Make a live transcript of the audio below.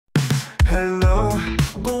hello,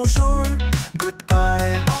 bonjour,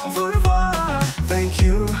 goodbye, au revoir, thank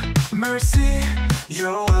you, merci,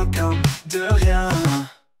 you're welcome, de rien.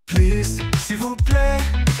 Please, s'il vous plaît,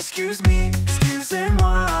 excuse me,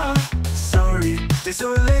 excusez-moi, sorry,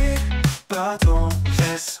 désolé, pardon,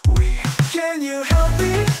 yes, oui. Can you help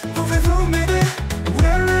me? Pouvez-vous m'aider?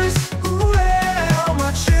 Where is, où est? How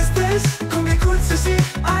much is this? Combien coûte ceci?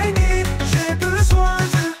 I need, j'ai besoin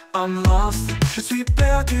de. I'm lost, je suis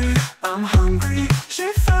perdu. I'm hungry,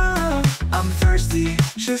 j'ai faim. I'm thirsty,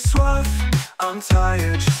 j'ai soif. I'm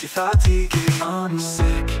tired, je suis fatigué. I'm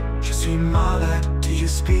sick, je suis malade. Do you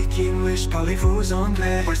speak English? Parlez-vous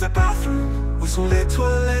anglais? Where's the bathroom? Où sont les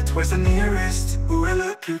toilettes? Where's the nearest? Où est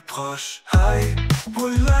le plus proche? I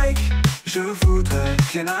would like, je voudrais.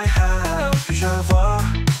 Can I have? Puis-je avoir?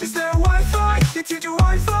 Is there Wi-Fi? Est-il du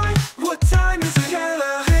Wi-Fi? What time is it? Quelle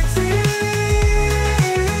heure est-il?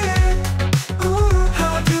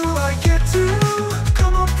 How do I get to?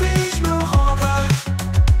 Comment puis-je me rendre?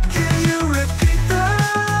 Can you repeat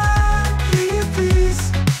that?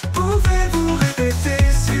 Please. Pouvez-vous répéter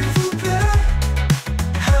s'il vous plaît?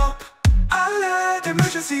 Help, à l'aide,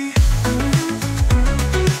 emergency.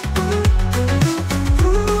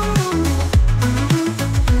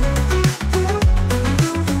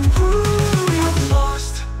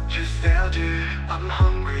 I'm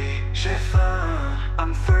hungry, j'ai faim.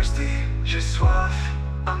 I'm thirsty, j'ai soif.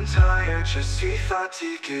 I'm tired, je suis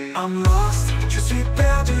fatigué. I'm lost, je suis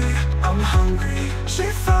perdu. I'm hungry,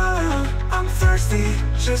 j'ai faim. I'm thirsty,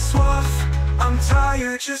 j'ai soif. I'm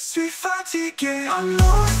tired, je suis fatigué. I'm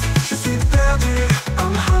lost, je suis perdu.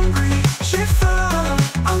 I'm hungry, j'ai faim.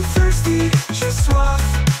 I'm thirsty, j'ai soif.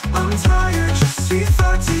 I'm tired, je suis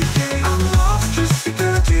fatigué. I'm lost, je suis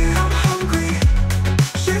perdu. I'm hungry,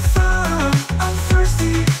 j'ai faim. I'm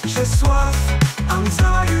thirsty, j'ai soif. I'm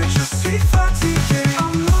tired, je suis fatigué.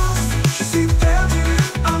 I'm lost, je suis perdu.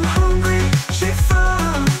 I'm hungry, j'ai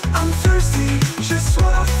faim. I'm thirsty, j'ai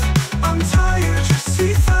soif. I'm tired, je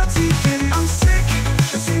suis fatigué. I'm sick,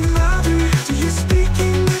 je suis malade. Do you speak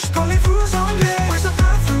English? Parlez-vous anglais? Where's the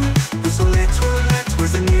bathroom? Où sont les toilettes?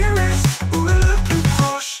 Where's the nearest? Où est le plus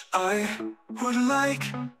proche? I would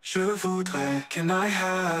like, je voudrais. Can I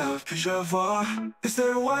have? Puis-je avoir? Is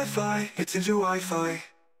there Wi-Fi? Est-il du Wi-Fi?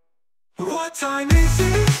 What time is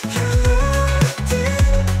it? Quelle heure est-il?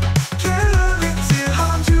 Quelle heure est-il?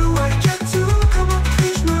 How do I get to? Comment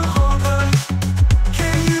puis-je me rendre?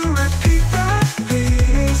 Can you repeat that?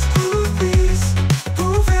 Please, please.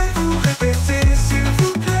 Pouvez-vous répéter s'il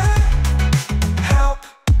vous plaît? Help,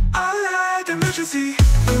 à l'aide, emergency.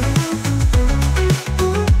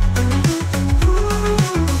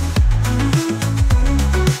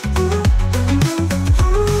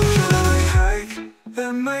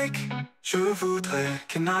 Je voudrais,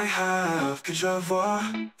 can I have? Puis-je avoir?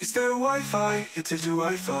 Is there Wi-Fi? Est-il du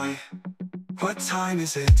Wi-Fi? What time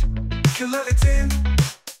is it? Quelle heure est-il?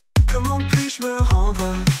 Comment puis-je me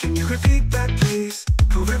rendre? Can you repeat that please?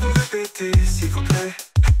 Pouvez-vous répéter s'il vous plaît?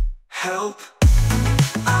 Help.